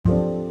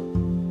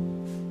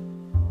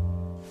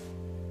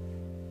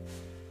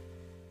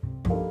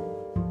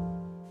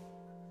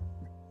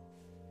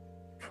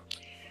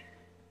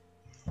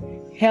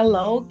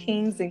Hello,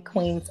 kings and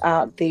queens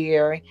out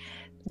there.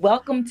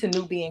 Welcome to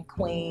Nubian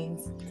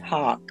Queens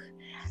Talk.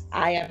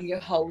 I am your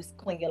host,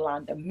 Queen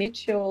Yolanda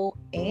Mitchell,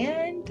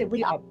 and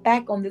we are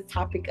back on this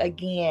topic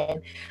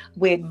again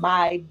with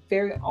my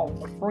very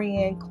own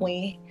friend,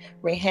 Queen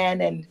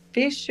Rhiannon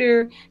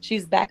Fisher.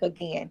 She's back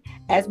again.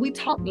 As we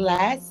talked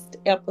last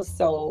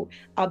episode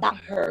about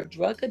her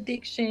drug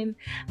addiction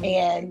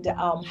and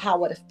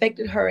how it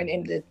affected her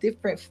and the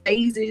different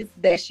phases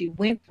that she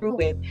went through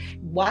and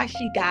why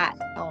she got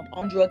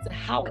on drugs and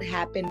how it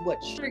happened, what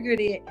triggered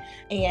it.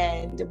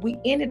 And we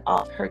ended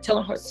off her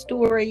telling her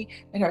story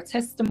and her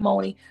testimony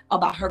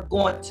about her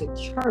going to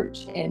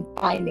church and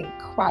finding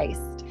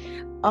Christ.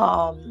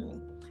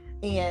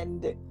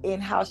 And in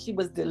how she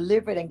was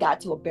delivered and got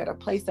to a better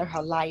place in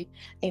her life.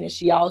 And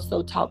she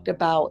also talked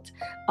about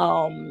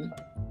how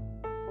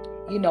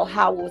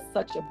it was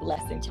such a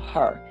blessing to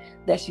her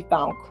that she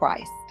found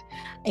Christ.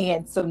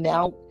 And so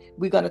now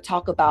we're going to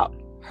talk about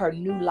her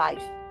new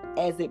life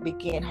as it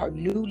began. Her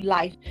new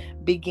life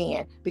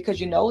began because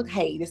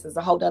hey, this is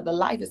a whole other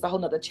life. It's a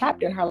whole other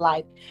chapter in her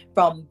life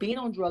from being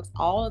on drugs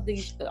all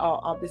these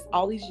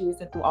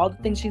years and through all the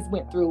things she's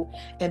went through,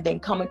 and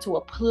then coming to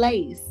a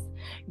place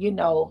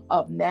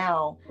of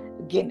now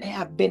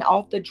have been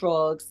off the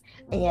drugs,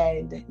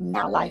 and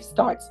now life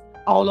starts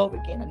all over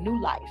again, a new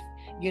life,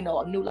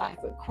 a new life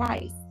with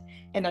Christ,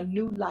 and a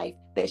new life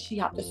that she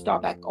have to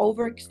start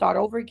over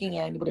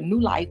again with a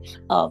new life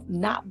of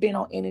not being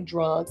on any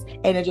drugs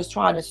and then just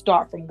trying to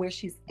start from where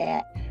she's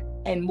at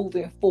and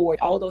moving forward.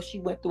 Although she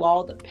went through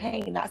all the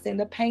pain, not saying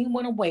the pain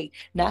went away,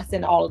 not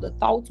saying all of the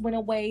thoughts went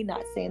away,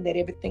 not saying that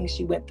everything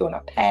she went through in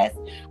her past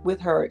with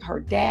her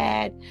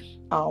dad,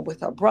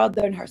 with her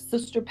brother and her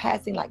sister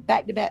passing like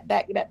back to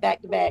back,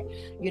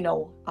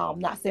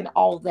 not saying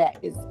all that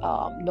is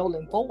null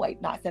and void,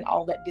 not saying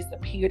all that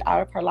disappeared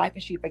out of her life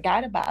and she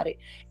forgot about it.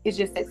 It's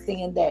just that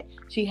saying that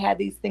she had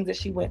these things that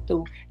she went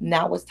through.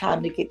 Now it's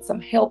time to get some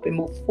help and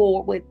move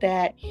forward with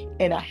that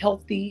in a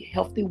healthy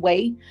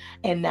way.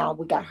 And now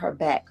we got her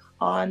back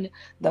on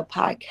the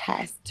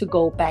podcast to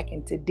go back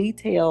into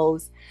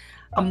details.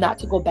 Not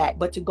to go back,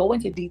 but to go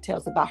into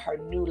details about her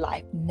new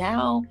life.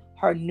 Now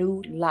her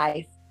new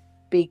life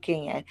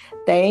began.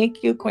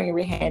 Thank you, Queen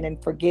Rhiannon,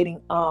 for getting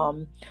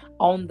on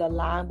the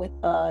line with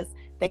us.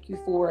 Thank you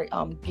for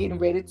getting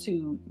ready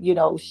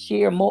to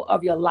share more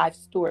of your life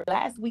story.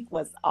 Last week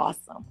was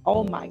awesome.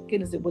 Oh my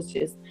goodness, it was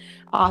just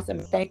awesome.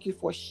 Thank you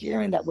for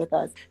sharing that with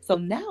us. So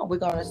now we're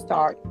going to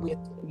start with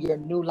your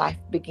new life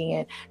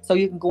began. So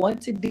you can go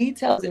into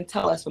details and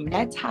tell us from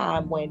that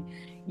time when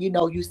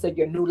you said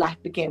your new life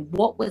began.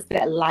 What was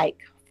that like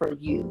for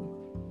you?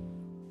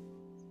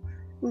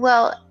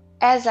 Well,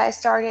 as I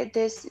started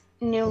this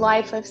new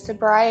life of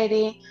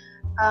sobriety,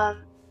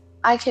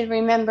 I could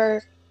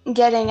remember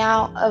getting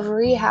out of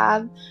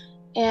rehab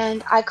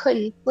and I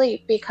couldn't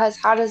sleep because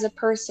how does a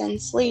person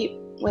sleep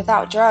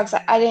without drugs?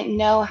 I didn't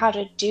know how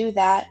to do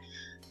that.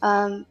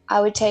 I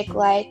would take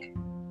like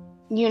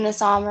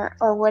Unisom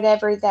or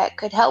whatever that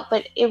could help,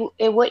 but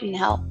it wouldn't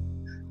help.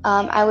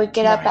 I would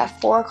get up at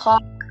 4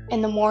 o'clock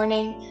in the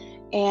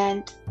morning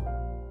and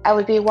I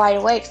would be wide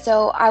awake.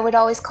 So I would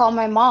always call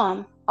my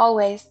mom,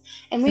 always.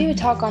 And we would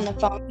talk on the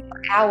phone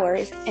for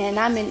hours. And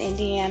I'm in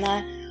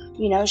Indiana,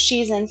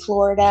 she's in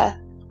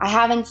Florida. I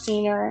haven't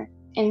seen her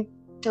in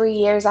 3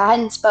 years. I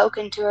hadn't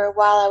spoken to her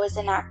while I was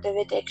in active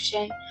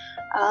addiction.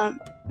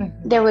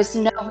 There was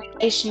no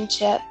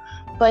relationship.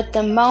 But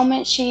the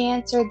moment she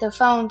answered the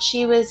phone,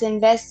 she was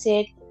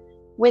invested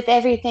with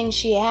everything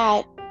she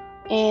had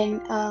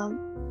in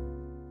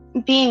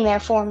being there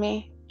for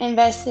me,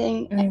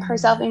 investing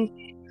herself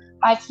in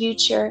my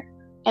future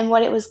and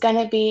what it was going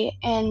to be.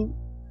 And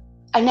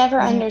I never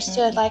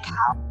understood like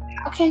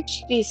how can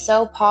she be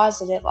so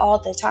positive all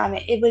the time.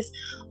 It was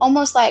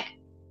almost like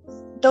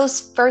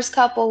those first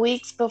couple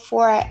weeks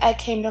before I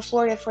came to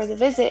Florida for the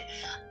visit,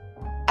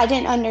 I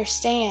didn't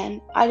understand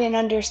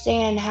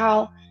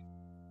how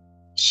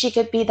she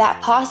could be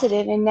that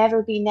positive and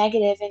never be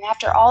negative. And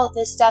after all of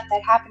this stuff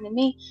that happened to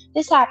me,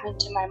 this happened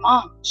to my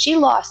mom. She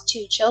lost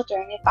 2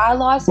 children. If I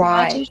lost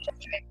my 2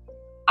 children,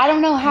 I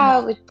don't know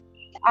how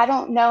I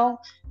don't know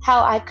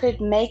how I could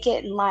make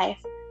it in life,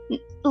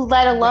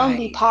 let alone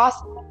be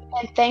positive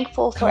and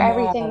thankful for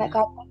everything that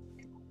God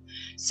did.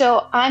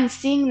 So I'm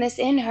seeing this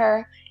in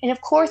her, and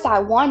of course I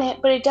want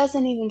it, but it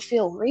doesn't even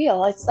feel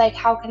real. It's like,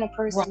 how can a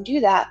person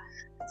do that?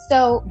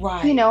 So,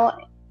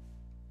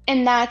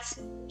 and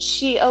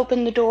she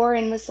opened the door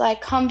and was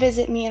like, come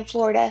visit me in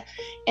Florida.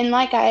 And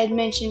like I had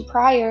mentioned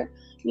prior,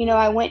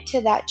 I went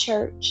to that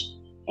church,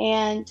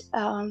 and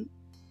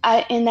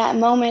in that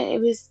moment,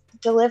 it was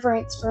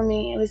deliverance for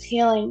me. It was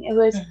healing. It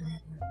was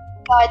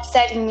God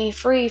setting me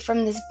free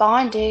from this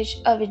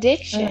bondage of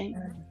addiction.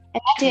 And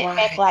that didn't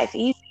make life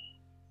easy,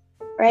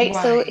 right?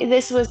 So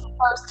this was the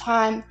first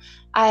time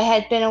I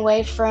had been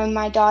away from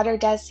my daughter,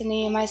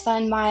 Destiny, and my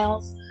son,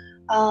 Miles.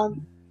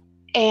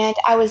 And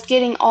I was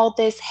getting all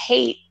this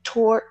hate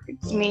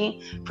towards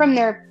me from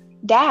their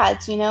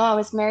dads. I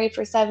was married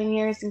for 7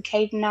 years, and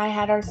Kate and I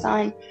had our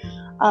son.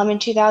 in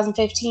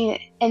 2015,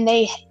 and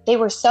they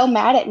were so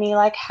mad at me,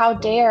 like, how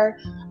dare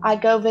I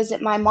go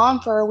visit my mom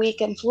for a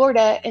week in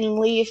Florida and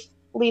leave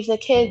the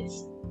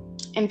kids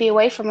and be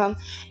away from them.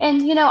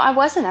 And I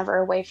wasn't ever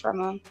away from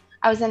them.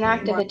 I was in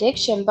active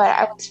addiction, but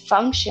I was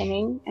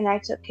functioning and I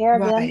took care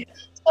of them.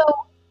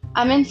 So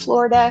I'm in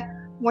Florida.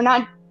 We're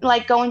not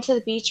like going to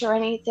the beach or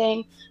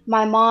anything.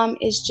 My mom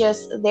is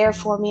just there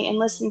for me and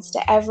listens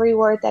to every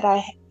word that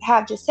I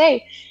have to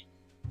say.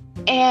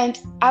 And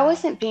I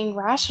wasn't being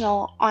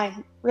rational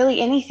on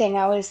really anything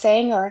I was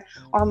saying or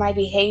my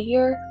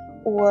behavior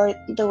or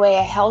the way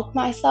I held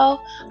myself.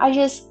 I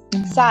just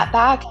sat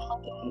back,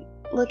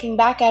 looking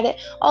back at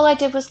it. All I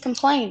did was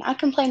complain. I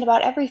complained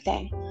about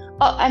everything.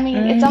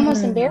 It's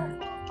almost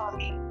embarrassing for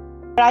me.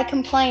 But I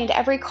complained.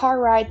 Every car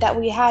ride that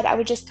we had, I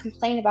would just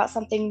complain about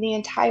something the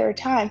entire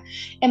time.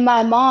 And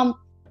my mom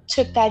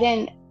took that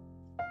in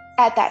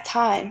at that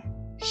time.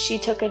 She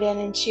took it in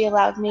and she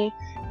allowed me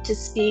to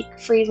speak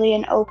freely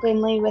and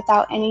openly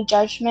without any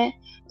judgment.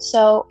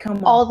 So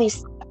all these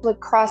things would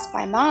cross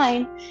my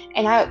mind,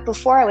 and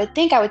before I would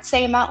think, I would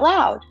say them out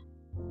loud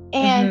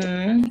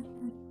and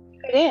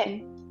put it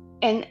in.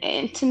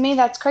 And to me,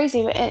 that's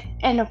crazy.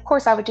 And of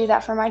course, I would do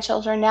that for my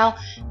children. Now,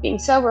 being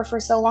sober for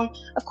so long,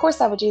 of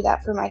course, I would do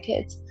that for my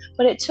kids.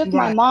 But it took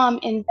my mom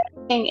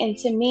investing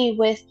into me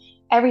with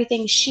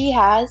everything she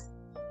has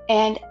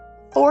and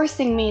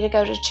forcing me to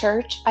go to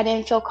church. I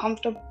didn't feel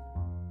comfortable.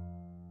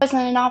 It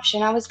wasn't an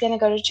option. I was going to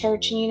go to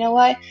church. And you know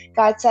what?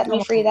 God set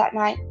me free that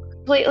night.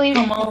 Completely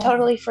and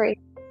totally free.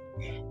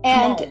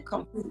 And he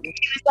was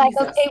like,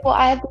 okay, well,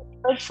 I have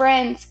good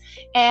friends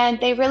and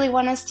they really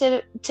want us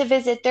to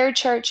visit their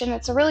church, and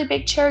it's a really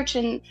big church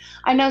and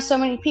I know so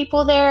many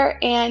people there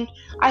and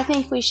I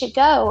think we should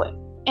go.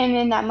 And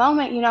in that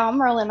moment,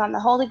 I'm rolling on the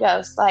Holy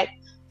Ghost, like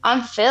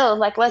I'm filled,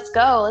 like let's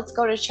go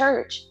to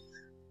church.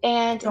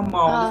 And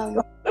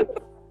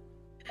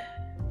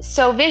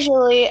so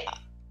visually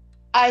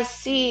I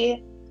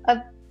see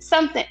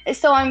something.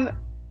 So I'm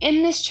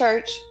in this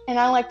church and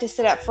I like to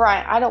sit up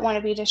front. I don't want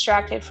to be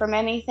distracted from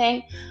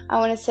anything. I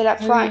want to sit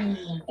up front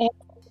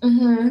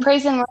and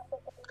praise and worship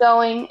was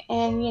going,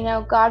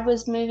 and God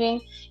was moving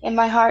in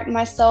my heart and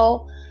my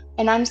soul,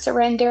 and I'm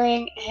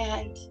surrendering,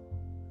 and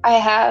I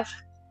have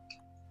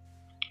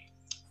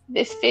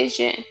this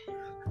vision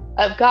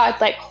of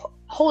God like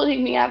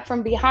holding me up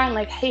from behind,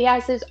 like he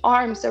has his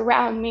arms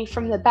around me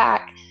from the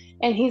back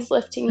and he's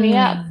lifting me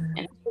up,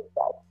 and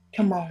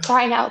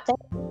crying out, thank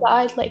you,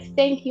 God, like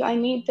thank you, I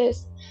need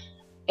this.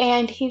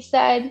 And he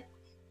said,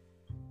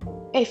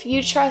 if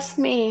you trust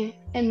me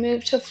and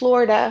move to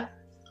Florida,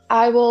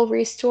 I will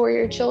restore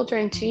your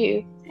children to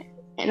you.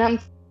 And I'm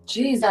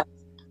Jesus.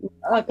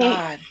 Oh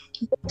God.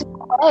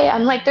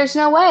 I'm like, there's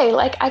no way.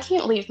 Like, I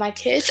can't leave my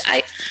kids.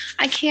 I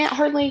can't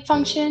hardly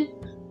function,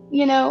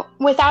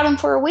 without them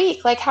for a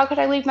week. Like, how could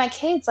I leave my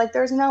kids? Like,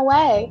 there's no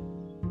way.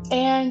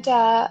 And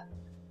I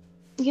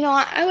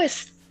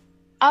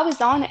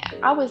was on it.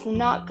 I was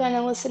not going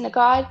to listen to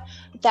God.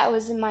 That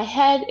was in my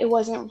head. It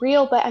wasn't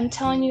real, but I'm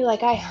telling you,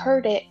 like, I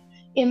heard it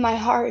in my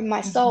heart, in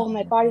my soul.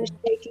 My body was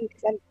shaking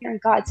because I'm hearing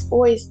God's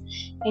voice,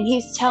 and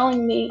he's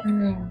telling me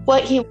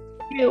what he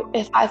will do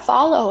if I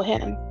follow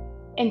him,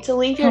 and to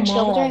leave your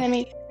children. I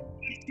mean,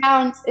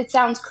 it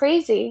sounds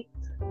crazy.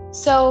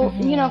 So,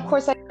 of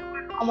course, I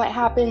know what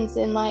happens,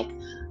 and like,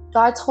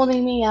 God's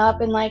holding me up,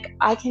 and like,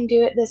 I can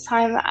do it this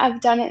time. I've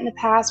done it in the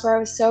past where I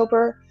was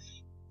sober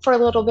for a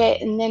little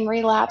bit and then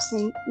relapsed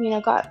and,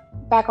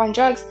 got back on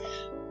drugs.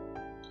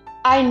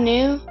 I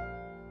knew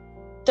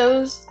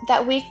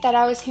that week that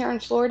I was here in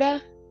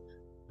Florida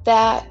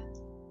that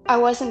I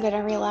wasn't going to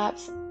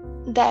relapse,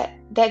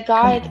 that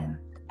God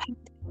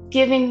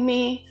giving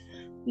me,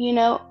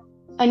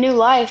 a new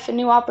life, a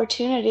new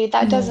opportunity.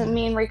 That doesn't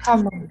mean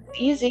recovery is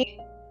easy,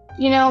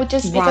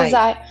 just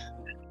because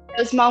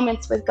those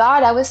moments with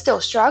God, I was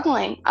still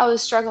struggling. I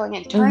was struggling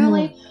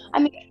internally. I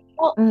mean,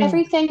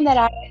 everything that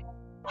I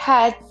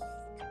had,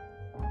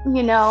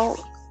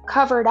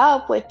 covered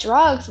up with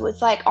drugs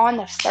was like on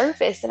the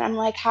surface, and I'm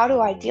like, how do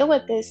I deal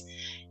with this?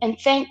 And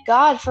thank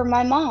God for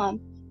my mom,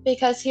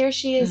 because here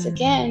she is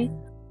again,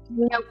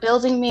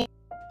 building me,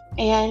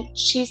 and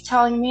she's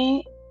telling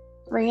me,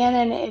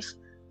 Rhiannon,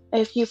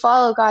 if you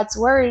follow God's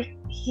word,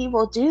 he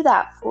will do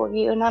that for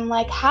you. And I'm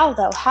like, how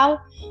though? How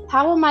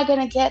am I going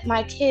to get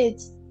my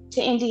kids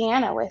to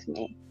Indiana with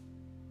me?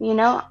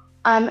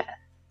 I'm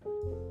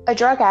a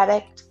drug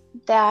addict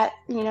that,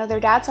 their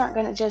dads aren't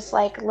going to just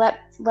like let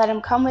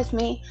them come with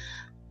me.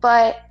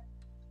 But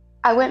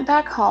I went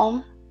back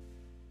home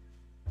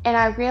and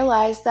I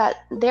realized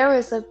that there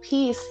was a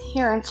peace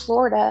here in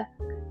Florida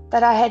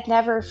that I had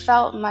never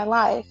felt in my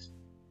life.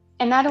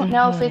 And I don't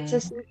know if it's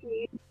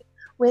associated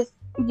with,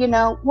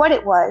 what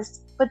it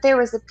was, but there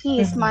was a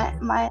peace.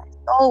 My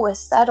soul was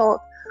settled.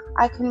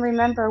 I can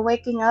remember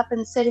waking up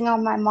and sitting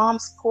on my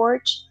mom's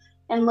porch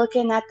and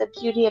looking at the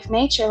beauty of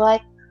nature.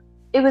 Like,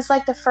 it was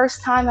like the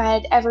first time I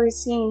had ever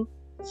seen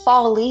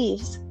fall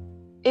leaves.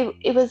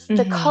 It was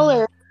the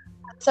color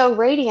so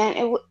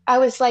radiant. I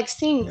was like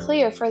seeing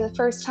clear for the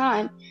first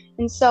time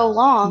in so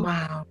long.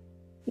 Wow.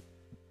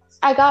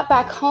 I got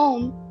back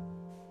home,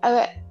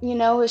 I,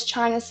 was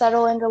trying to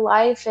settle into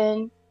life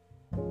and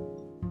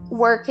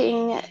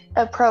working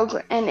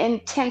an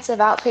intensive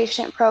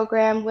outpatient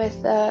program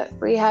with the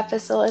rehab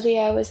facility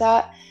I was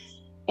at.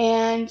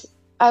 And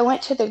I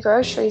went to the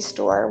grocery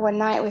store one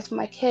night with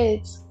my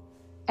kids,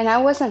 and I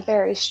wasn't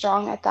very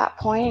strong at that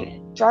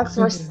point. Drugs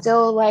were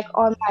still like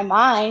on my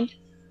mind,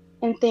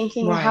 and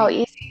thinking how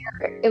Right.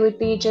 easier it would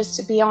be just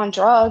to be on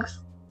drugs.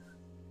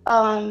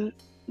 But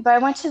I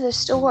went to the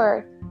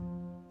store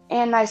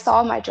and I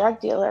saw my drug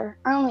dealer.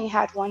 I only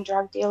had one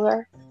drug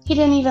dealer. He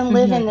didn't even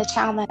live in the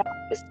town that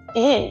I was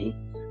in.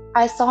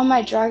 I saw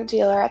my drug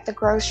dealer at the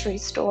grocery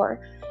store,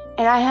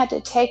 and I had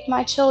to take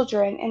my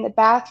children in the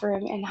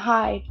bathroom and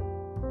hide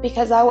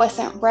because I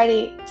wasn't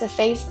ready to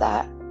face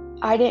that.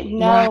 I didn't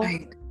know,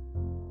 Right.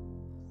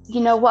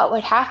 what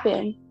would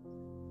happen.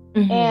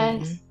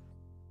 And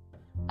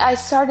I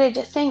started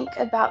to think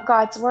about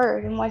God's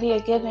word and what he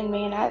had given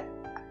me, and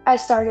I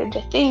started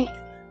to think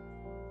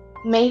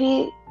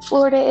maybe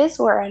Florida is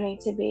where I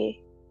need to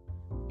be.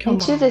 Come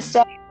and to on. this day,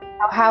 I don't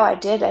know how I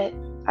did it.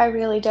 I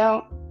really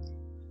don't.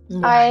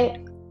 Right.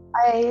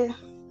 I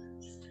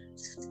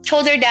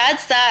told their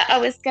dads that I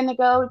was going to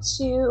go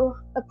to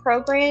a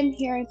program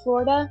here in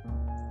Florida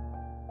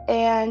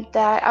and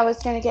that I was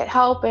going to get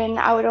help, and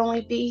I would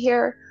only be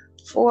here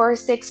for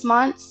 6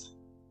 months.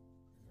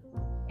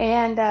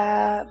 And,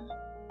 that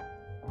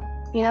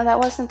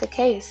wasn't the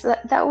case.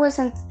 That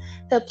wasn't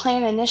the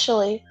plan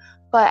initially,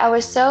 but I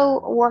was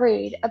so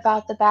worried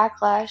about the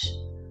backlash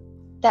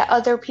that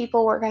other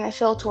people were going to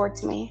feel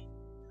towards me.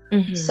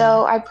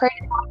 So I prayed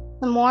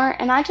some more,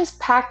 and I just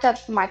packed up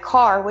my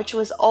car, which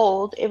was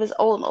old. It was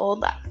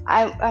old.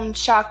 I'm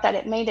shocked that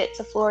it made it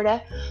to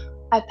Florida.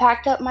 I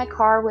packed up my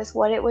car with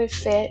what it would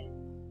fit.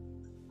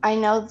 I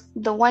know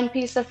the one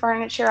piece of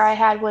furniture I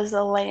had was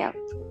a lamp.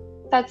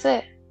 That's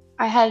it.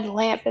 I had a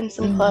lamp and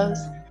some clothes.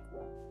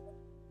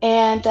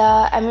 And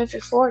I moved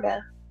to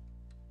Florida.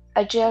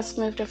 I just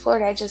moved to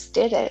Florida. I just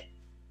did it.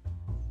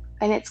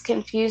 And it's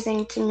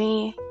confusing to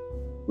me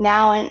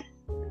now, and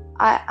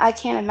I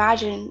can't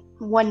imagine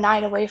one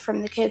night away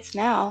from the kids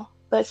now.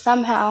 But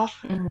somehow,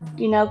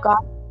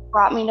 God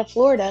brought me to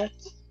Florida,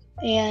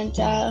 and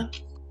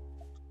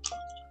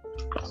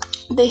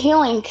the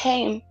healing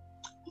came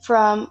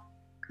from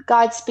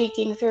God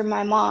speaking through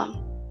my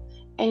mom.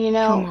 And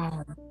Come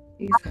on.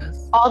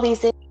 Jesus. all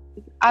these issues,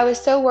 I was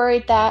so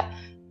worried that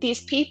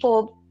these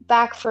people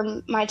back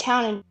from my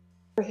town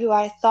and who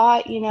I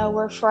thought,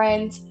 were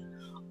friends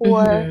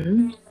or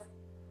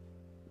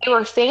they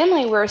were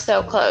family, were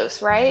so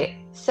close, right?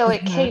 So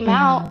it came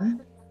out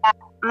that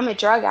I'm a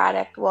drug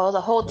addict. Well,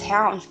 the whole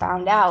town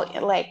found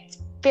out like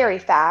very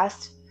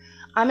fast.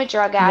 I'm a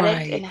drug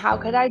addict, and how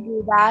could I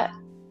do that?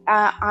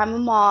 I'm a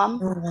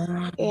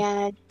mom,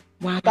 and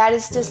that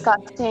is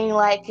disgusting.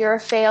 Like, you're a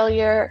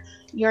failure.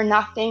 You're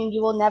nothing.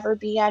 You will never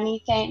be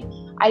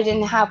anything. I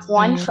didn't have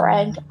one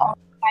friend. All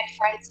my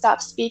friends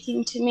stopped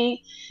speaking to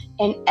me,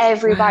 and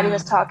everybody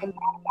was talking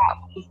bad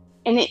about me.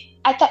 And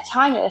at that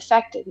time, it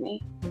affected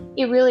me.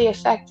 It really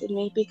affected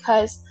me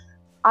because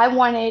I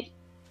wanted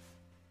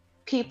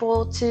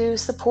people to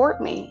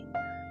support me,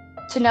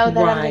 to know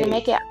that I'm going to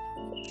make it,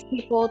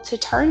 people to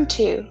turn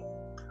to.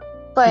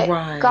 But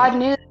God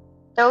knew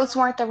those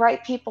weren't the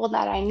right people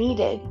that I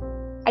needed.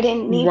 I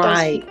didn't need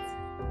those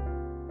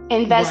people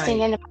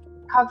investing in my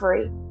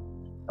recovery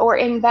or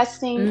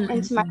investing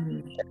into my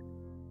future.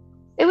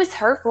 It was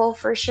hurtful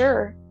for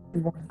sure.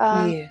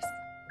 I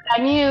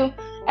knew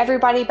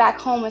everybody back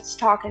home was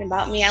talking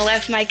about me. I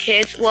left my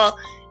kids. Well,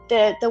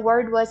 the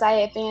word was I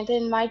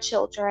abandoned my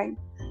children,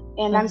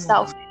 and I'm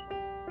selfish.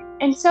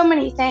 And so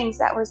many things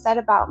that were said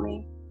about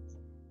me.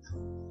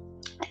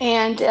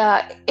 And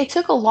it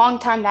took a long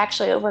time to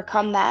actually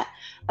overcome that,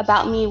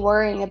 about me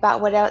worrying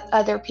about what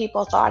other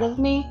people thought of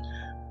me.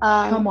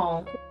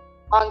 Long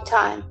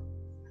time.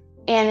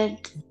 And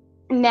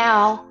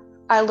now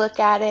I look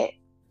at it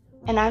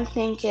and I'm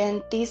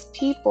thinking, these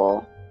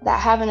people that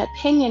have an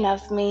opinion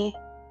of me,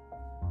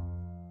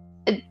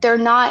 they're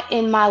not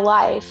in my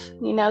life.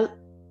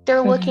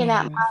 They're looking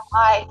at my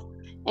life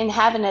and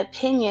have an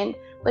opinion,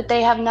 but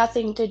they have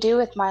nothing to do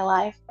with my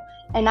life.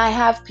 And I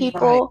have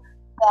people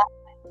that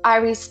I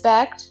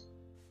respect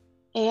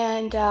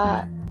and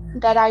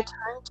that I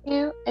turn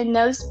to, and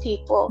those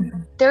people,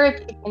 their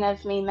opinion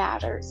of me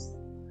matters.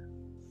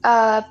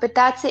 But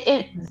that's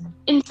it.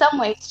 In some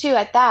ways too,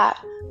 at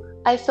that,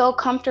 I feel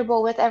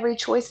comfortable with every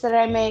choice that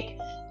I make,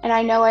 and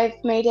I know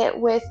I've made it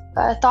with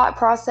a thought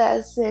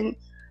process and,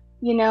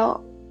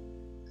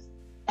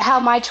 how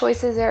my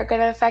choices are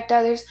going to affect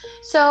others.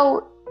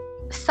 So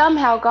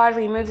somehow God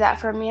removed that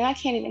from me, and I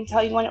can't even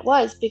tell you when it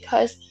was,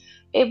 because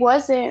it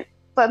wasn't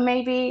but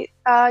maybe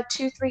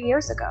 2-3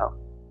 years ago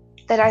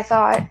that I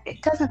thought,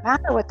 it doesn't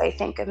matter what they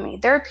think of me.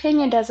 Their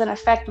opinion doesn't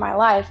affect my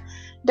life.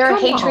 Their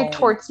hatred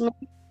towards me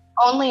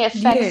only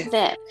affects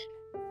them.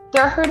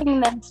 They're hurting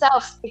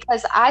themselves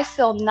because I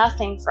feel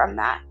nothing from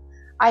that.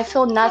 I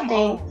feel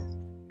nothing,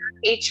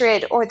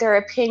 hatred or their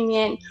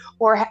opinion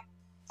or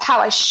how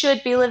I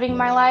should be living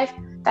my life,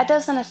 that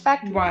doesn't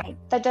affect me. Right.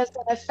 That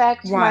doesn't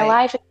affect my Right.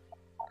 life,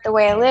 the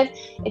way I live.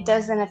 It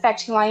doesn't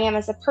affect who I am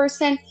as a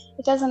person.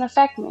 It doesn't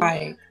affect me.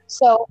 Right.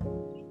 So,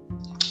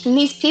 and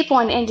these people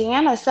in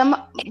Indiana,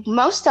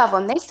 most of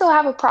them, they still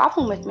have a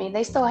problem with me.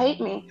 They still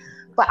hate me,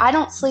 but I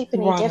don't sleep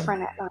any Right.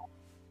 different at night,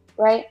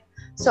 right?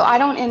 So I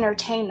don't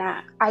entertain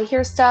that. I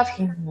hear stuff,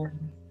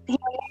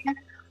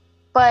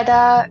 but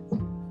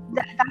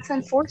that's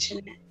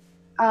unfortunate.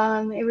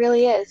 It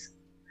really is.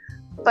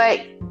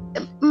 But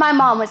my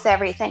mom was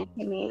everything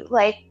to me.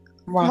 Like,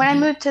 when I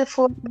moved to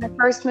Florida, when I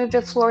first moved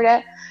to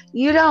Florida,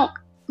 you don't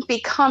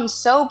become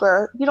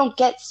sober. You don't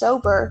get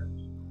sober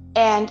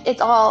and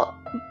it's all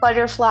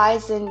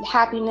butterflies and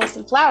happiness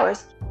and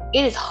flowers.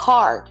 It is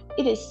hard.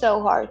 It is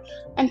so hard.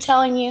 I'm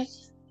telling you,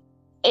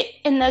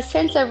 in the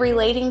sense of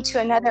relating to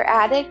another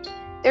addict,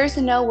 there's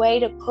no way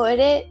to put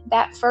it.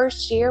 That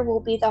first year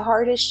will be the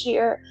hardest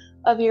year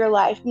of your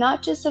life,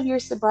 not just of your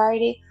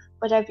sobriety,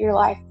 but of your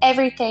life.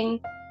 Everything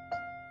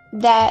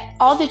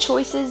all the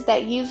choices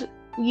that you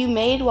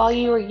made while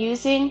you were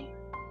using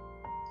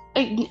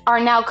are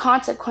now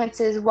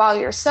consequences while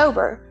you're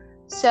sober.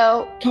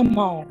 So come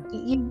on,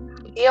 you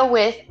deal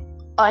with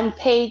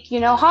unpaid,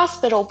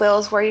 hospital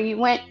bills where you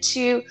went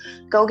to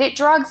go get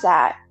drugs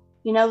at,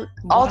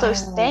 all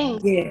those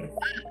things. Yes.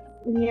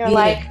 And you're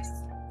like,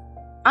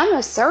 I'm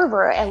a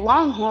server at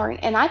Longhorn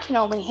and I can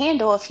only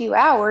handle a few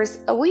hours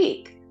a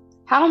week.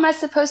 How am I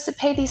supposed to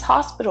pay these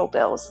hospital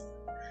bills?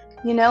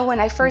 When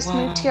I first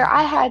moved here,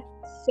 I had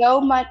so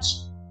much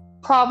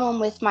problem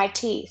with my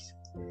teeth.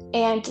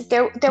 And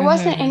there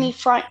wasn't any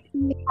front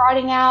teeth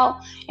rotting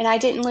out, and I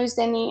didn't lose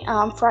any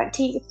front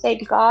teeth,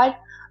 thank God.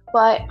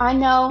 But I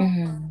know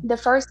the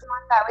first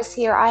month I was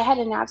here, I had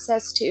an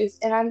abscessed tooth,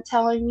 and I'm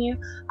telling you,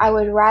 I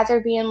would rather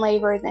be in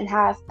labor than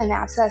have an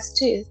abscessed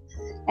tooth.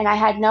 And I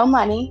had no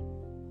money,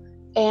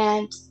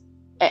 and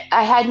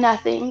I had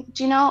nothing.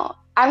 Do you know,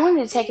 I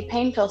wanted to take a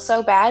pain pill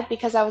so bad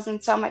because I was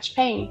in so much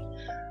pain.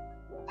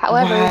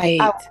 However, I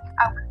was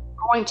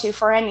going to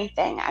for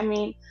anything. I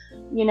mean,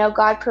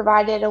 God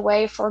provided a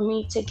way for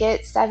me to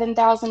get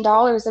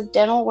 $7,000 of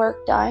dental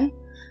work done.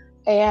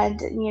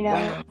 And,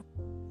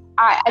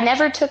 I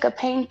never took a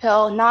pain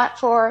pill, not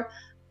for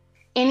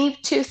any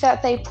tooth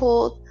that they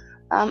pulled,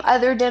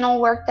 other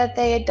dental work that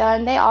they had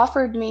done. They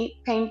offered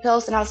me pain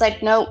pills and I was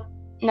like, no,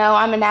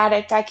 I'm an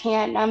addict. I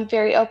can't. I'm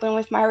very open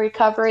with my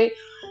recovery.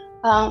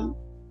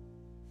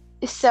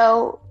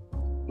 So,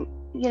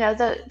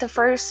 the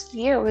first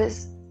year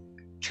was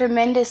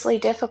tremendously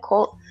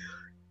difficult.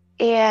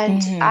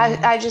 And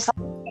I just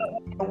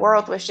thought the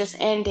world was just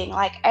ending.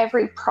 Like,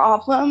 every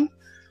problem,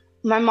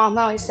 my mom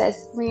always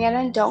says,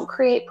 Rhiannon, don't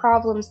create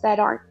problems that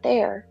aren't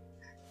there.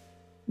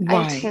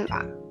 Right. And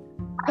I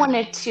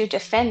wanted to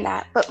defend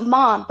that, but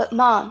mom.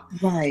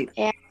 Right.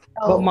 And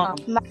so, but mom.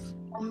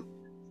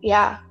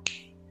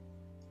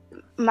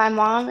 My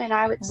mom and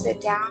I would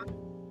sit down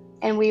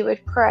and we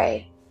would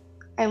pray.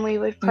 And we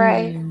would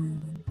pray,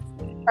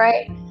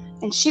 pray.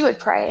 And she would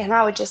pray, and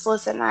I would just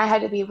listen. I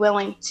had to be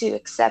willing to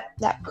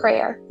accept that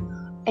prayer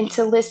and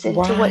to listen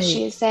to what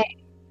she is saying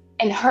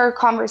and her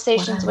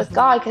conversations with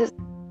God, because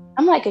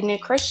I'm like a new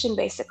Christian,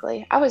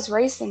 basically. I was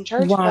raised in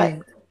church, but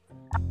I'm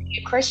a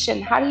new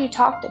Christian. How do you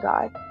talk to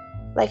God?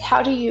 Like,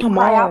 how do you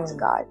cry out to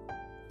God?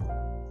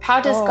 How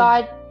does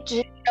God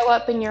just show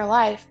up in your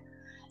life?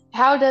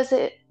 How does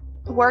it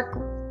work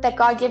that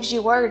God gives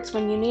you words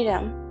when you need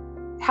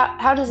Him?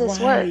 How does this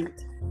work?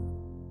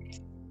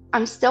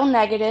 I'm still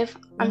negative.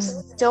 I'm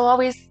still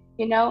always,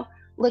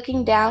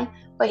 looking down,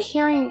 but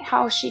hearing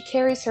how she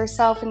carries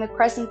herself in the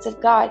presence of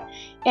God,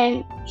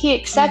 and He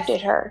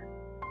accepted her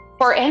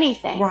for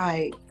anything.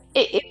 Right.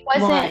 It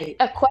wasn't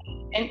a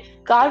question.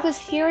 God was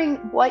hearing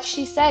what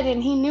she said,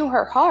 and He knew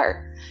her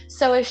heart.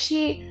 So if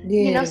she,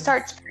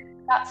 starts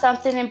about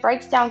something and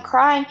breaks down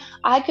crying,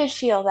 I could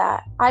feel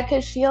that. I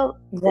could feel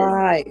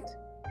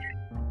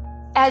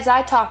as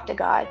I talk to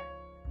God,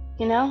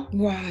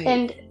 Right.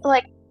 And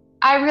like,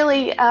 I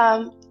really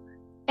am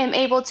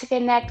able to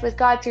connect with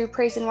God through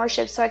praise and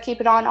worship, so I keep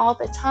it on all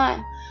the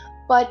time.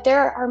 But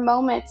there are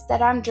moments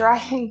that I'm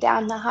driving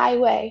down the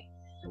highway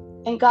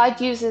and God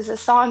uses a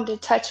song to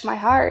touch my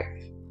heart,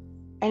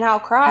 and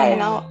I'll cry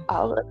and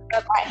I'll lift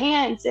up my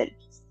hands, and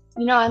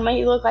I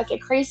might look like a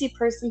crazy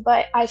person,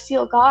 but I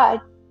feel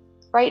God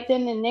right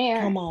then and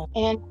there.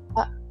 And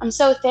I'm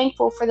so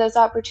thankful for those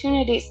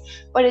opportunities,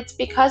 but it's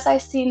because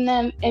I've seen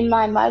them in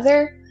my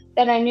mother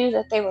that I knew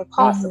that they were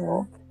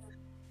possible.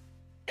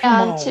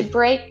 To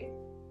break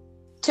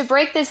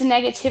this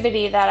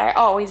negativity that I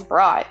always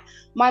brought.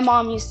 My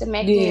mom used to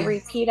make me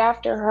repeat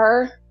after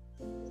her,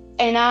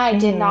 and I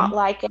did not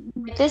like it.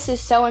 This is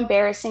so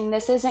embarrassing.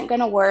 This isn't going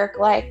to work.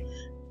 Like,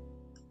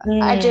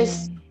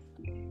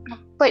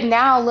 but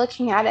now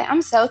looking at it,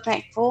 I'm so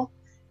thankful.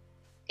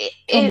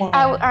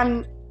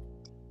 I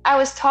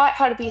was taught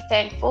how to be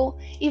thankful,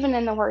 even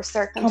in the worst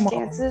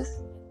circumstances.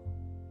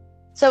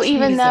 So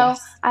even though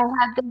I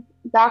had the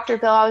doctor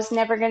bill I was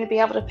never going to be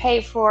able to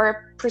pay for, a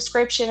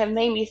prescription of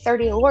maybe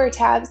 30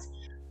 Lortabs,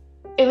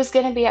 it was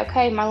going to be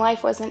okay. My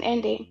life wasn't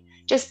ending.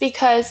 just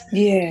because,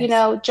 Yes.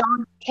 John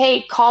and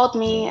Kate called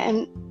me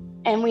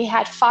and we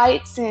had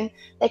fights and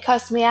they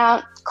cussed me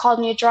out, called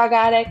me a drug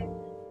addict.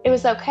 It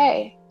was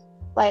okay.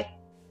 Like,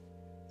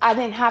 I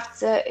didn't have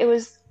to, it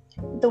was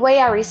the way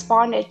I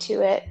responded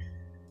to it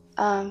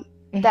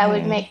that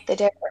would make the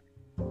difference.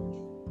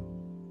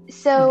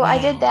 So I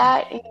did Wow.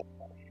 that.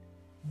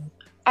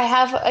 I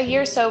have a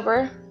year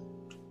sober.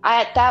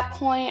 At that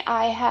point,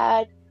 I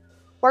had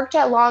worked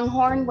at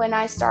Longhorn when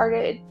I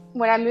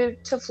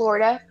moved to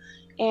Florida,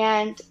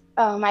 and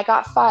I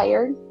got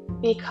fired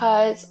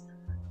because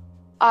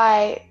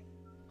I,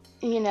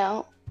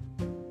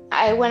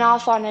 I went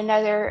off on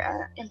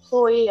another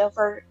employee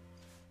over.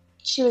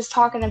 She was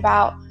talking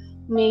about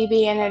me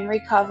being in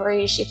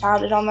recovery. She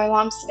found it on my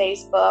mom's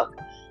Facebook.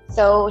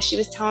 So she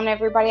was telling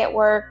everybody at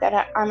work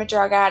that I'm a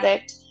drug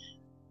addict.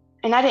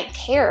 And I didn't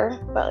care,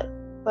 but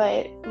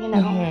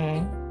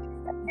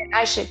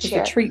I should It's a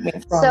share.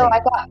 treatment from So it. I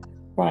got,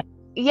 Right.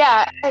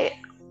 yeah,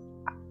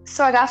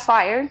 so I got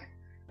fired.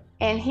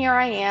 And here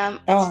I am,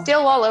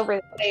 still all over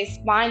the place,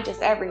 mine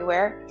just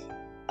everywhere.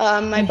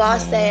 My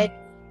boss said,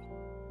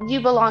 you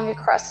belong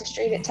across the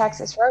street at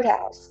Texas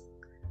Roadhouse.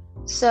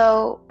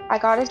 So I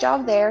got a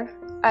job there.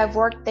 I've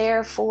worked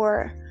there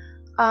for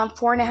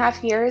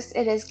 4.5 years.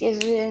 It has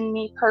given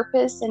me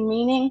purpose and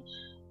meaning,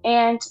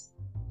 and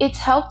it's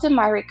helped in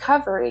my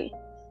recovery.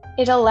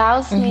 It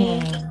allows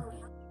me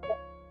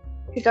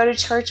to go to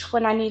church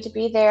when I need to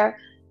be there.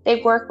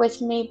 They work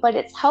with me, but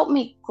it's helped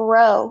me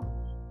grow.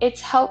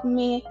 It's helped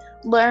me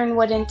learn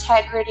what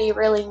integrity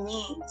really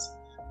means.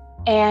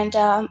 And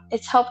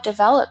it's helped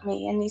develop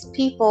me. And these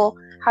people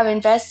have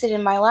invested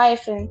in my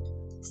life, and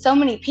so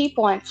many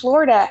people in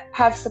Florida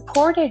have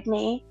supported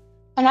me,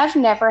 and I've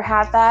never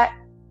had that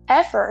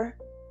ever.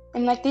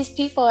 And like, these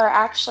people are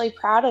actually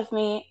proud of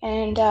me,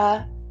 and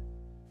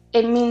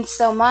it means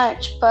so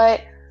much.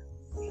 But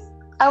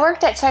I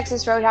worked at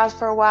Texas Roadhouse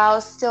for a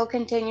while, still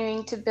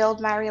continuing to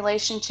build my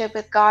relationship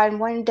with God. And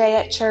one day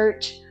at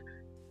church,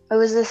 it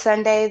was a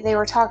Sunday, they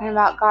were talking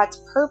about God's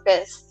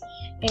purpose,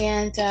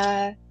 and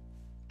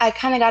I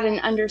kind of got an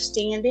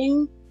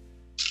understanding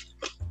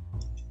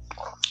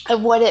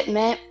of what it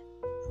meant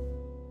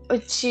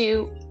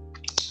to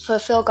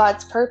fulfill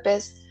God's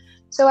purpose.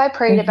 So I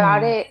prayed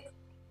about it.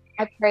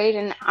 I prayed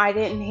and I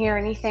didn't hear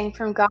anything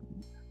from God.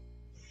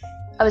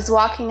 I was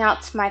walking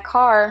out to my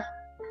car,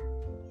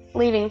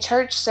 leaving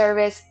church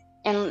service,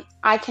 and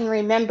I can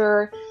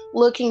remember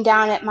looking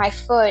down at my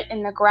foot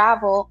in the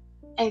gravel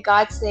and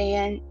God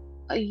saying,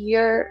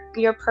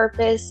 your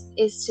purpose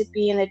is to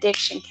be an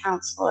addiction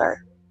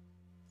counselor.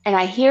 And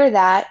I hear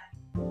that,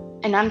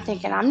 and I'm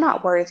thinking, I'm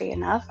not worthy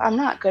enough. I'm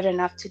not good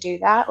enough to do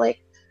that. Like,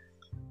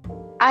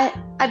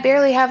 I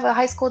barely have a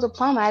high school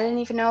diploma. I didn't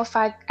even know if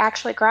I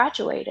actually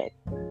graduated.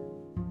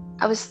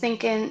 I was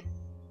thinking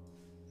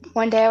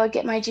one day I would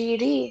get my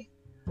GED.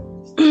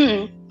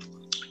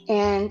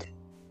 And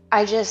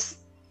I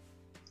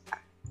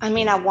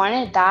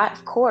wanted that,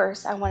 of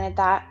course. I wanted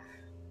that.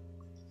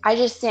 I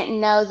just didn't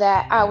know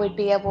that I would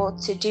be able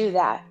to do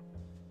that.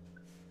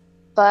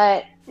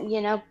 But,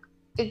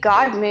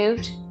 God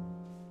moved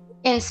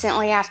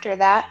instantly after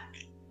that.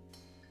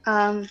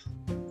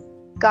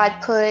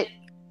 God put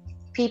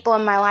people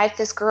in my life.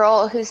 This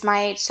girl who's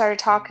my age started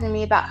talking to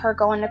me about her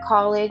going to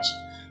college,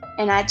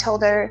 and I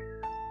told her,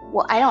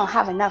 well, I don't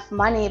have enough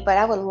money, but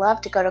I would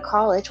love to go to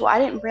college. Well, I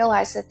didn't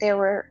realize that there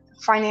were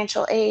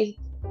financial aid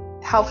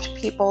helped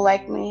people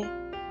like me.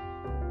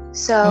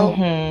 So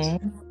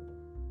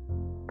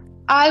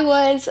I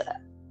was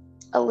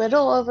a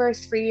little over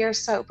 3 years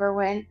sober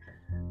when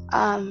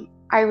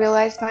I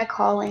realized my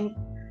calling,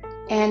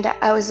 and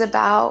I was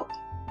about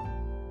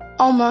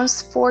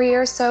almost 4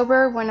 years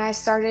sober when I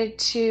started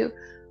to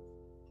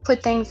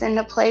put things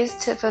into place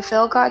to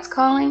fulfill God's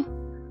calling.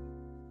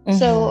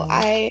 So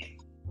I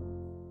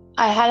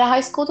had a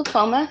high school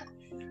diploma.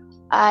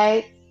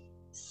 I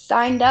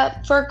signed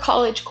up for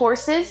college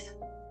courses.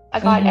 I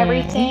got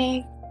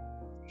everything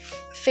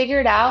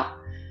figured out,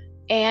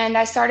 and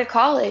I started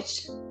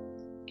college.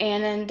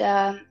 And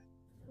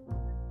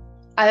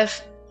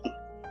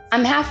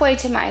I'm halfway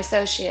to my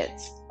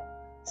associates.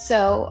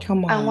 So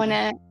I want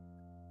to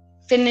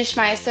finish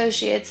my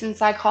associates in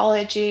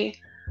psychology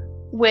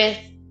with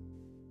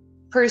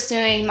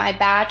pursuing my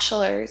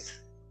bachelor's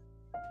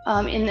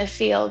in the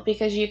field,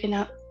 because you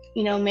can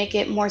make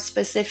it more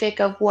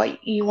specific of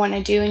what you want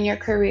to do in your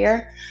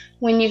career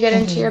when you get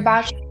into your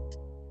bachelor's.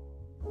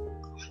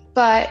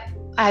 But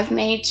I've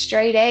made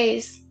straight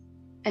A's,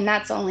 and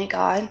that's only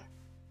God.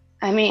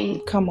 I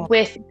mean,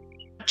 with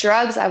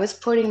drugs I was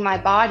putting in my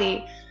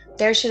body,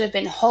 there should have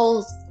been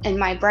holes in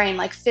my brain,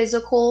 like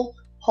physical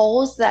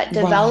holes that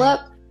develop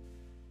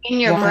in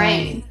your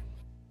brain.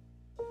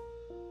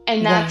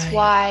 And that's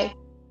why,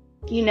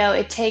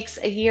 it takes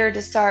a year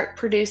to start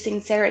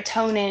producing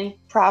serotonin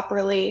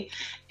properly,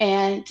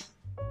 and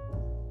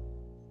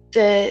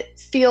the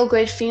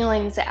feel-good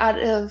feelings out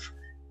of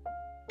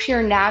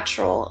pure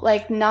natural,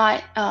 like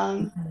not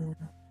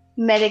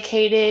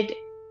medicated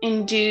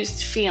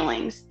induced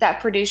feelings that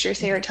produce your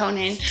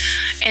serotonin.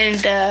 And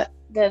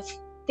the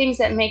things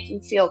that make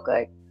you feel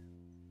good.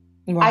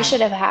 Right. I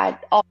should have had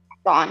all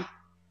gone.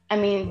 I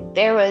mean,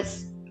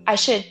 I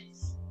should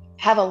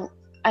have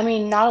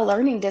not a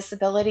learning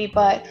disability,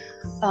 but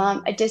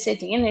a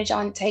disadvantage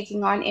on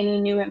taking on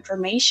any new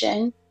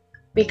information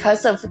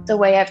because of the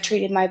way I've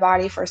treated my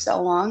body for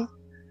so long.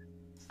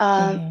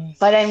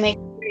 But I made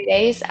 3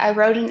 days. I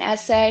wrote an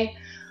essay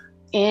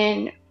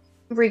in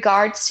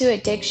regards to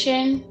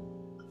addiction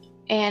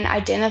and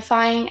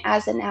identifying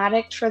as an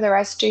addict for the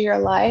rest of your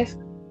life.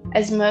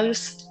 As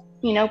most,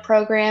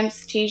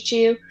 programs teach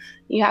you,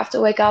 you have to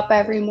wake up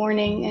every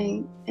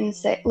morning and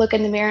say, look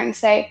in the mirror and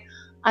say,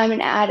 I'm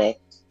an addict.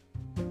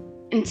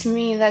 And to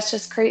me, that's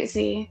just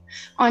crazy.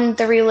 On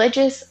the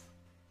religious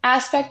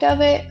aspect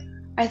of it,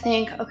 I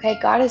think, okay,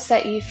 God has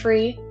set you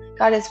free.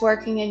 God is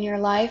working in your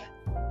life.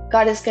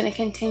 God is going to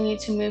continue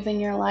to move in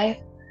your life.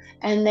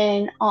 And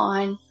then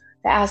on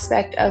the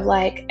aspect of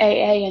like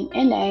AA and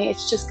NA,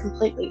 it's just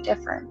completely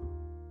different.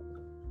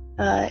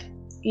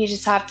 You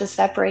just have to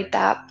separate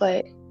that.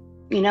 But,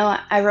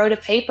 I wrote a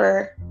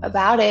paper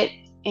about it,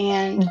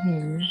 and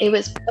it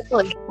was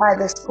published by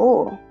the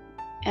school.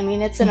 I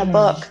mean, it's in a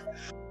book.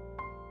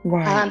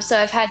 Right. So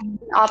I've had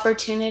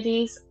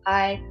opportunities.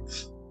 I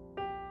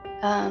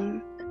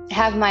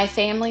have my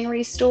family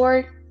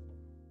restored.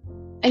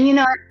 And,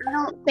 I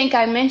don't think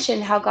I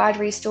mentioned how God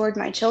restored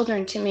my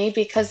children to me,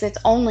 because it's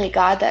only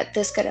God that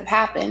this could have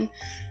happened.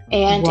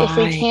 And if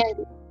we can't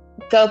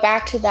go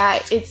back to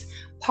that, it's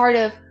part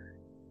of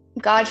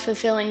God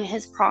fulfilling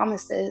his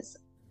promises.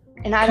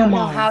 And I don't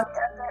know how it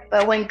does it,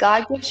 but when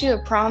God gives you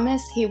a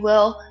promise, he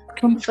will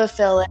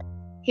fulfill it.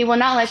 He will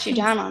not let you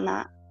down on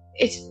that.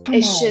 It's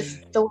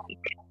just the way it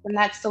is, and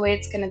that's the way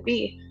it's going to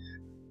be.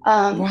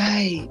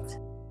 Right.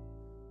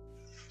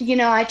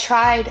 I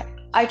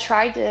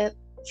tried to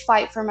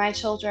fight for my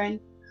children.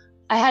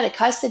 I had a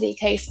custody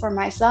case for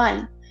my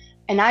son,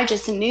 and I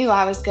just knew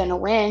I was going to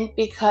win,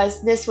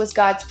 because this was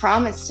God's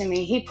promise to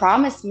me. He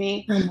promised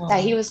me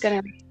that he was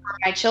going to restore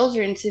my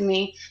children to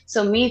me.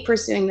 So me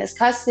pursuing this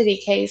custody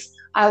case,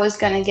 I was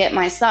going to get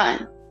my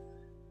son.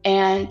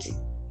 And,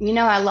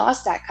 I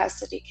lost that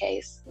custody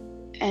case.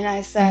 And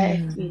I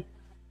said,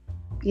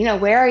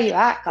 where are you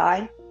at,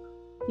 God?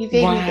 You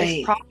gave me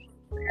this promise.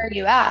 Where are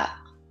you at?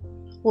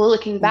 Well,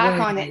 looking back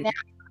on it now,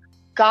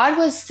 God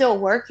was still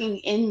working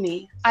in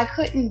me. I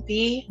couldn't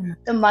be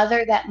the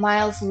mother that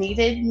Miles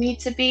needed me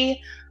to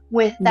be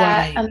with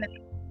that,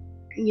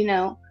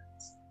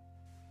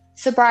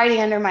 sobriety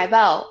under my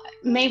belt.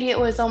 Maybe it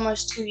was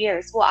almost 2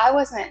 years. Well, I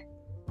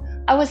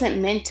wasn't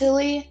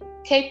mentally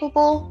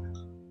capable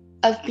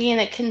of being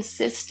a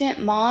consistent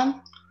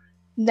mom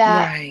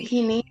that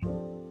he needed.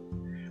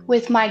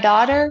 With my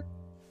daughter,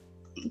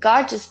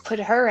 God just put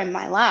her in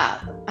my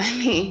lap. I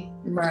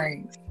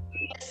mean,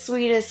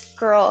 sweetest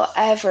girl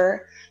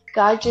ever.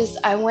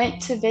 I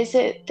went to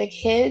visit the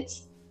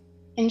kids,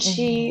 and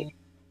she,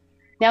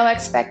 no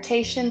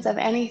expectations of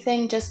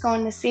anything, just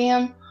going to see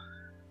them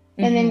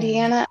in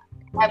Indiana.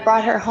 I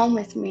brought her home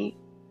with me,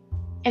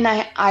 and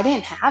I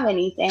didn't have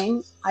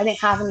anything. I didn't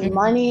have any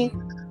money.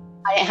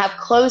 I didn't have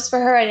clothes for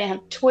her. I didn't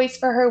have toys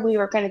for her. We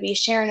were going to be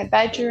sharing a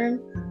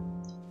bedroom,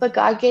 but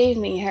God gave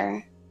me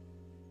her.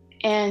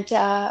 And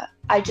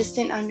I just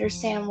didn't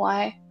understand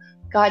why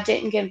God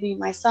didn't give me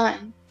my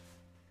son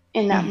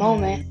in that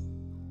moment.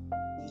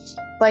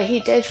 But he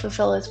did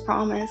fulfill his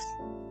promise.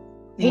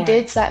 He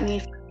did set me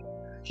free.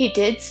 He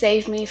did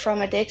save me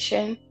from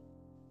addiction.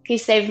 He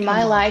saved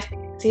my life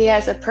because he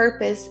has a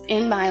purpose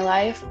in my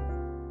life.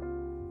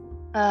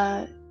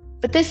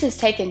 But this has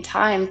taken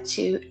time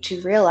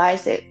to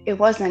realize it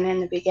wasn't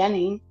in the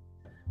beginning.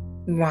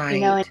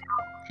 And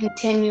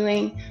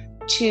continuing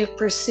to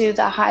pursue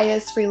the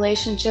highest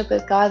relationship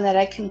with God that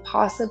I can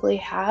possibly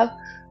have,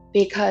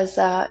 because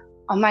on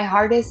my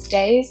hardest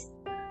days,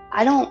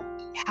 I don't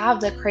have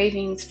the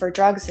cravings for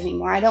drugs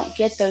anymore. I don't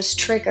get those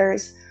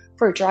triggers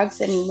for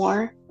drugs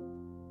anymore.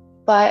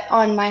 But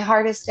on my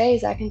hardest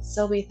days, I can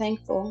still be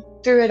thankful.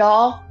 Through it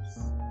all,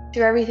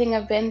 through everything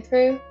I've been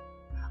through,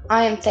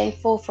 I am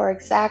thankful for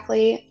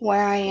exactly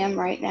where I am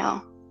right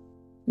now.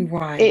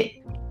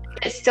 It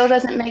still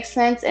doesn't make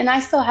sense, and I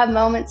still have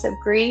moments of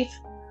grief.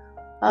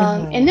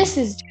 And this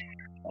is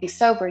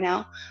sober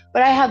now,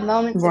 but I have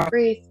moments of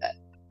grief. A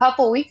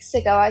couple weeks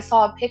ago, I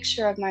saw a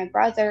picture of my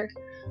brother,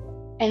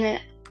 and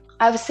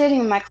I was sitting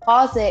in my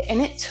closet,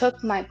 and it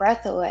took my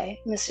breath away,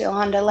 Miss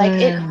Yolanda. Like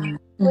it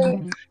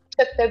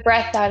took the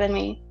breath out of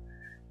me.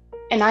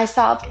 And I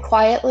sobbed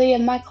quietly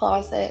in my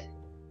closet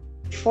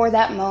for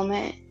that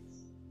moment,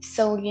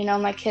 so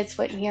my kids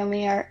wouldn't hear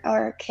me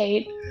or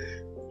Kate.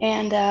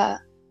 And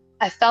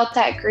I felt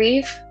that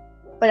grief,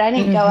 but I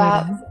didn't go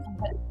out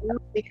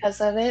because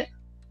of it.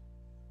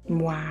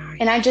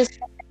 And I just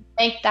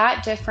make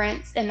that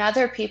difference in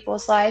other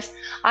people's lives.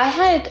 I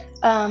had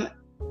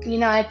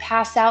I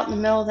passed out in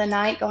the middle of the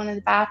night going to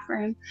the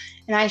bathroom,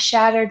 and I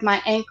shattered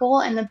my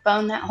ankle and the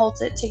bone that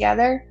holds it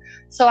together.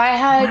 So I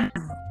had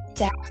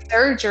to have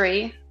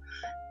surgery,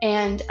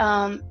 and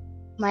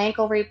my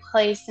ankle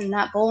replaced, and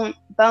that bone,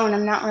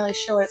 I'm not really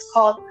sure what it's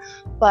called,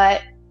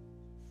 but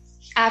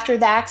After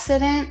the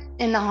accident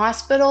in the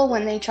hospital,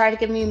 when they tried to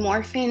give me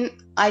morphine,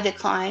 I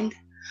declined.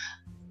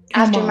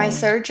 Come After my on.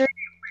 surgery,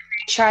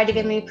 they tried to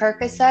give me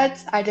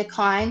Percocets, I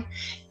declined.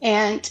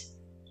 And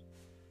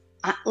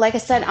like I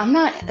said, I'm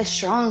not a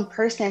strong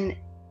person.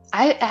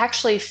 I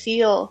actually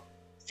feel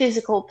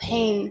physical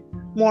pain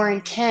more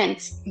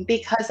intense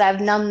because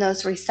I've numbed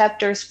those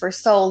receptors for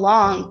so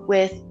long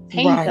with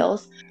pain Right.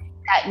 pills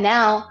that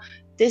now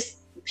this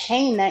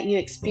pain that you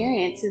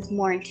experience is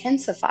more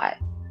intensified.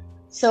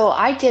 So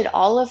I did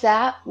all of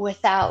that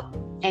without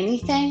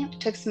anything,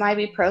 took some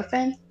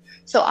ibuprofen.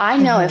 So I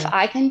know if Mm-hmm.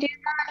 I can do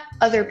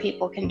that, other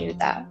people can do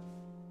that.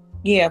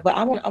 Yeah, but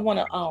I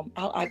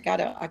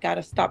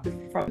gotta stop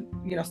you from,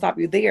 stop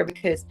you there,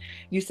 because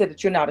you said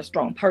that you're not a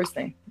strong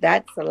person.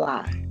 That's a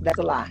lie. That's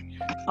a lie.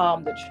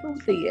 The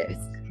truth is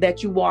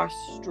that you are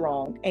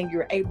strong and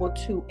you're able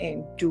to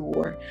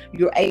endure.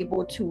 You're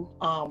able to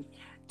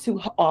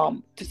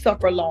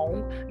suffer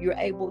long. You're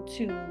able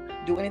to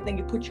do anything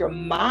you put your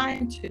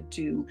mind to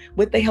do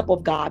with the help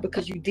of God,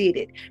 because you did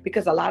it.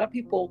 Because a lot of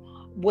people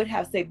would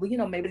have said,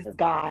 well, maybe this is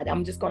God.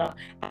 I'm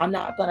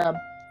not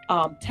gonna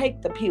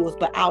take the pills,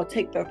 but I'll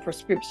take the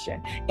prescription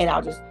and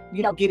I'll just,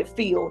 get it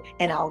filled,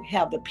 and I'll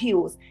have the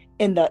pills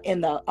in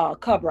the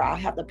cover. I'll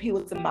have the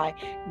pills in my,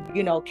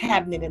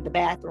 cabinet in the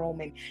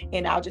bathroom,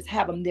 and I'll just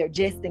have them there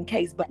just in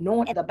case. But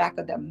knowing at the back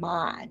of their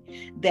mind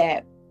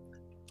that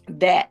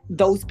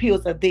those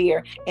pills are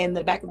there, in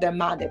the back of their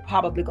mind they're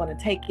probably going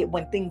to take it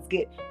when things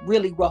get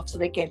really rough, so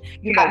they can,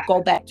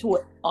 go back to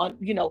it on,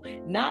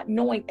 not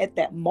knowing at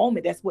that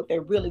moment that's what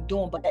they're really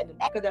doing, but in the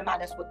back of their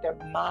mind, that's what their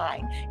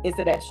mind is,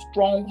 that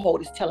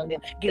stronghold is telling them,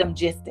 get them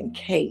just in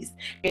case,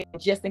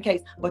 just in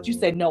case. But you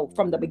said no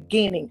from the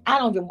beginning. I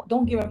don't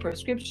give them a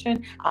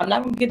prescription. I'm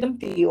not going to get them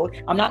filled.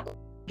 I'm not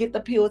get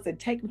the pills and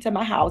take them to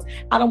my house.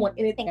 I don't want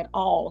anything at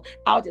all.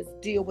 I'll just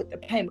deal with the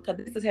pain, because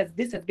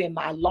this has been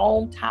my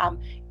long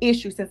time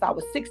issue since I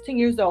was 16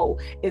 years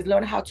old, is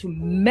learning how to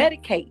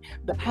medicate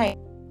the pain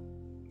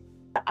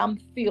I'm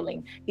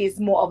feeling is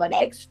more of an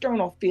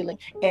external feeling,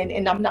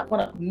 and I'm not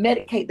going to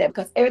medicate that,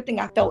 because everything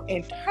I felt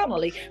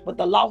internally with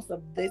the loss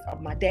of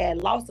my dad,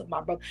 loss of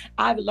my brother,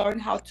 I've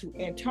learned how to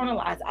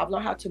internalize. I've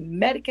learned how to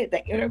medicate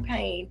the inner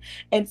pain.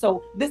 And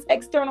so this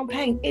external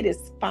pain, it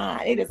is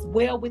fine. It is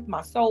well with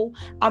my soul.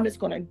 I'm just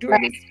going to endure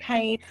this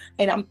pain,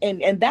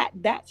 and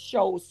that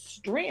shows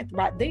strength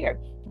right there.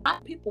 A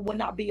lot of people would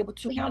not be able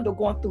to handle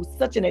going through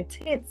such an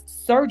intense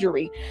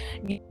surgery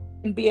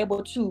and be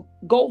able to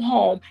go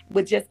home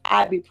with just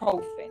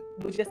ibuprofen,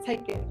 with just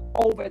taking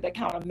over the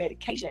counter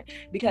medication,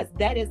 because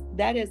that is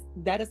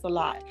a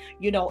lot,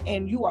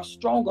 and you are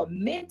stronger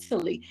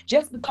mentally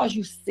just because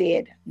you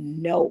said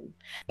no.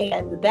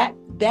 And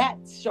that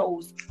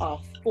shows a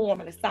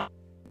form and a sign,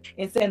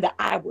 and saying that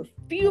I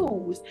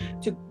refuse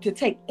to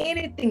take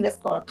anything that's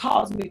going to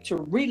cause me to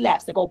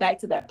relapse and go back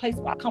to that place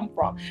where I come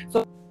from.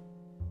 So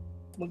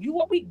when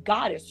you are weak,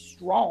 God is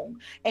strong,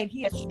 and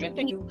He has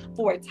strengthened you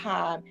for a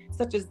time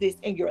such as this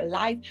in your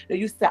life. That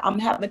you said, I'm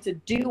having to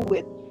deal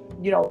with,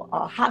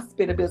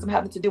 hospital bills. I'm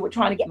having to deal with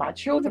trying to get my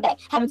children back,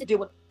 having to deal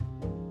with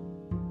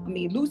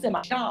me losing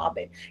my job,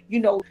 and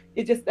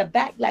it's just the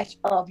backlash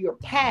of your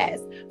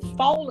past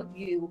following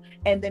you,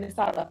 and then it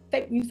started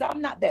affecting you. So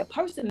I'm not that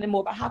person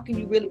anymore. But how can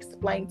you really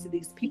explain to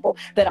these people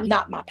that I'm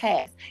not my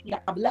past?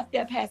 I've left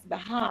that past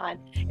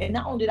behind, and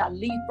not only did I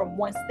leave from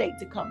one state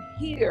to come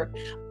here,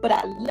 but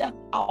I left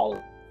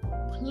all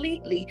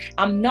completely.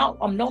 I'm no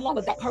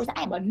longer that person.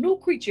 I'm a new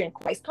creature in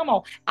Christ. Come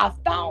on, I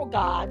found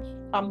God.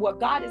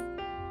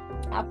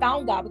 I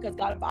found God, because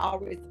God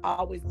has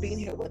always been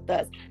here with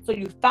us. So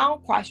you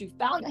found Christ, you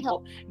found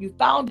help, you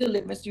found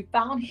deliverance, you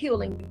found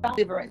healing, you found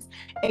deliverance,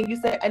 and you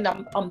said, and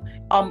I'm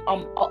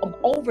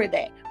over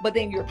that. But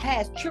then your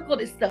past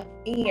trickled itself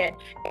in,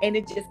 and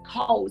it just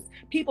caused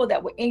people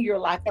that were in your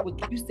life that was,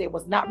 like you said,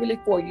 was not really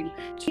for you,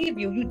 to give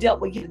you. You dealt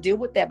with, you to deal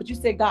with that, but you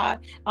said, God,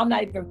 I'm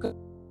not even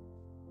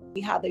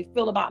how they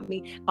feel about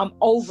me. I'm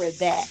over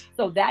that.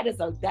 So that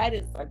is a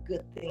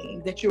good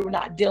thing, that you're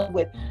not dealing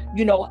with,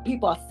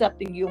 people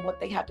accepting you and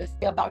what they have to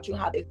say about you,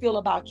 how they feel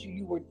about you.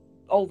 You were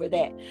over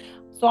that.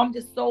 So I'm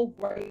just so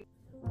grateful.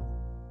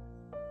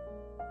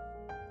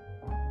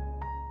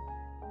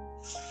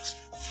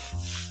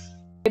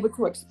 Able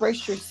to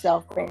express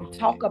yourself and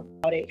talk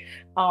about it.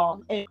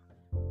 And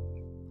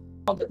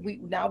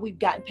that we've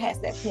gotten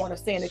past that point of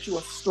saying that you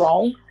are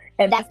strong.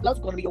 And that's going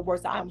to be your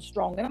words. I am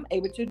strong and I'm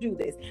able to do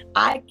this.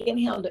 I can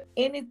handle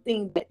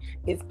anything that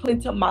is put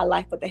into my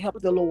life with the help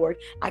of the Lord.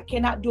 I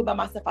cannot do it by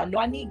myself. I know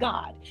I need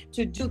God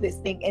to do this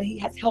thing. And He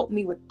has helped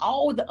me with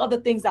all the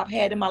other things I've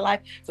had in my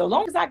life. So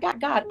long as I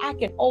got God, I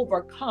can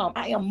overcome.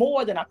 I am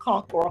more than a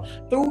conqueror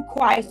through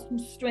Christ who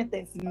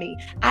strengthens me.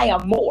 I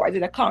am more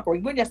than a conqueror.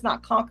 We're just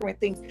not conquering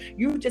things.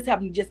 You just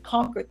haven't just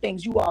conquered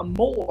things. You are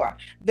more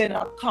than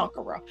a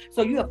conqueror.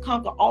 So you have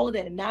conquered all of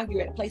that. And now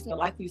you're at a place in your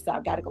life where you say,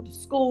 I've got to go to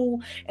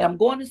school. And I'm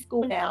going to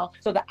school now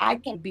so that I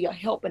can be a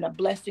help and a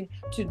blessing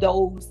to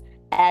those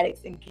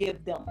addicts and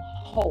give them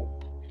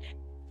hope.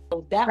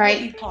 So that will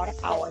be part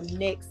of our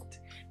next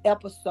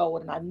episode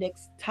and our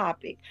next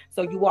topic.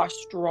 So you are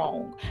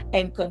strong,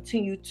 and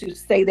continue to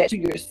say that to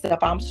yourself.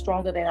 I'm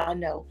stronger than I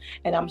know,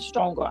 and I'm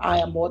stronger. I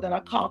am more than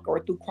a conqueror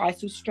through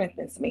Christ who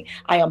strengthens me.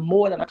 I am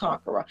more than a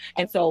conqueror.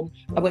 And so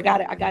I got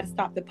to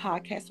stop the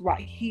podcast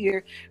right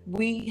here.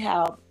 We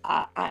have,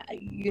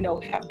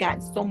 have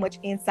gotten so much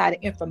insider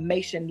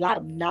information, a lot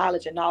of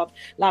knowledge, and a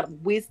lot of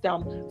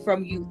wisdom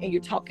from you. And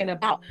you're talking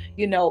about,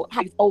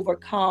 how you've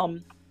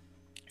overcome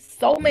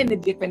so many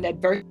different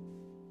adversities,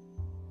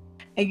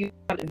 and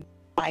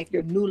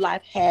your new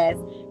life has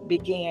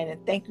began.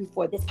 And thank you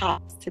for this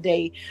podcast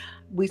today.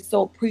 We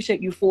so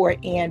appreciate you for it,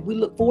 and we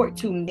look forward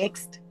to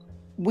next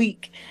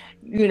week,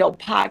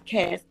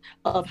 podcast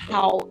of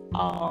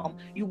how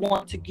you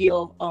want to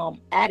give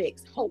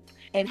addicts hope,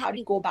 and how do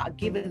you go about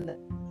giving them.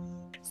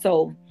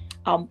 So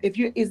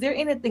is there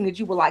anything that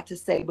you would like to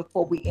say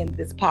before we end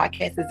this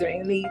podcast? Is there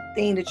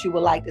anything that you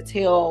would like to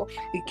tell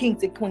the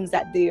kings and queens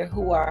out there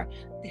who are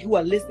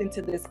listening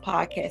to this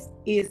podcast?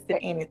 Is there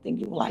anything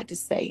you would like to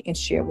say and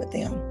share with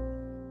them?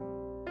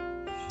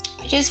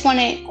 I just want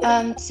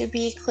it to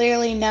be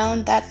clearly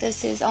known that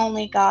this is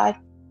only God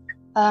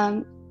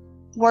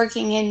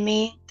working in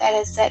me that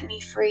has set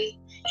me free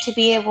to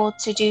be able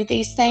to do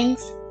these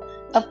things.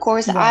 Of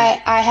course,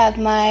 right. I have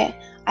my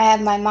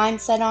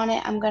mindset on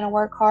it. I'm going to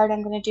work hard.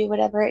 I'm going to do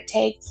whatever it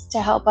takes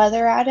to help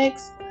other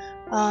addicts.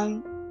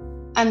 I'm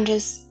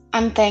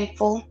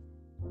thankful.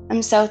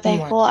 I'm so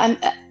thankful. I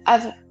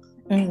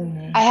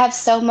have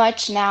so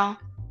much now,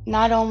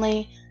 not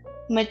only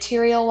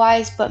material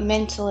wise, but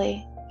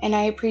mentally. And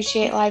I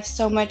appreciate life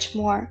so much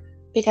more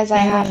because I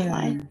have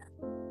mine.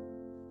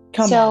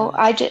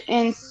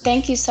 And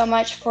thank you so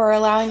much for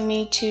allowing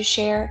me to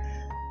share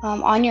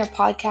on your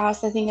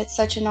podcast. I think it's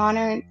such an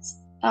honor. It's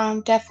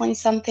definitely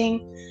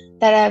something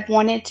that I've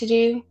wanted to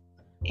do,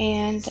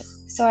 and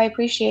so I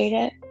appreciate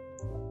it.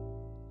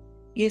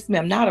 Yes,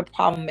 ma'am. Not a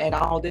problem at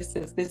all. This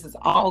is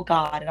all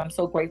God, and I'm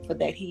so grateful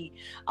that He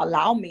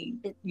allowed me,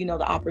 the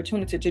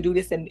opportunity to do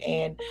this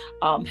and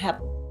have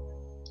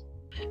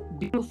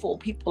beautiful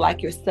people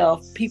like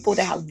yourself, people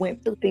that have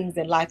went through things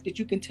in life, that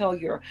you can tell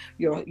your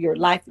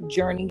life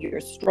journey,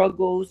 your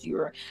struggles,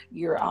 your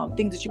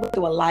things that you went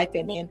through in life,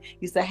 and then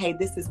you say, hey,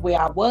 this is where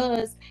I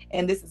was,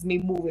 and this is me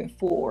moving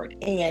forward.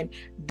 And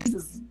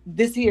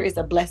this here is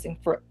a blessing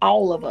for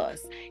all of us.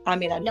 I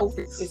mean, I know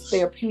it's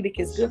therapeutic,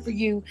 it's good for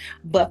you,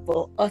 but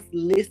for us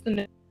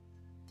listening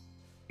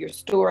your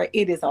story,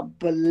 it is a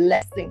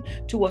blessing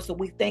to us. So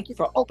we thank you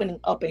for opening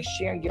up and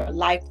sharing your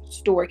life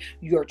story,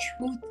 your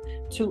truth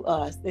to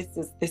us.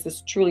 This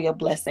is truly a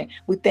blessing.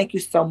 We thank you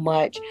so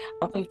much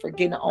for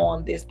getting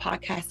on this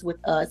podcast with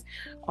us.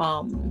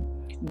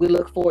 We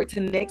look forward to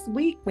next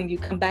week when you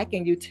come back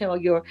and you tell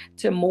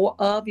more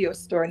of your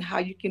story and how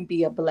you can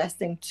be a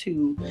blessing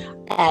to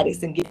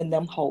addicts and giving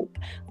them hope.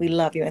 We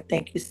love you and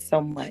thank you so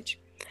much.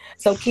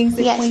 So kings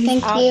and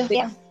queens out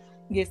there.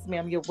 Yes,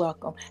 ma'am. You're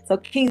welcome. So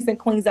kings and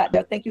queens out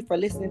there, thank you for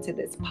listening to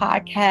this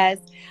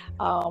podcast.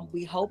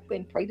 We hope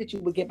and pray that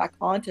you will get back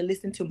on to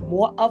listen to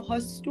more of her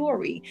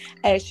story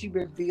as she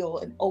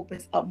reveals and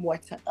opens up more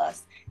to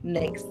us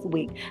next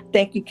week.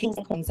 Thank you, kings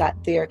and queens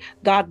out there.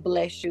 God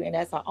bless you. And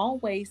as I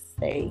always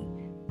say,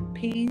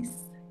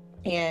 peace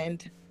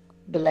and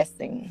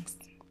blessings.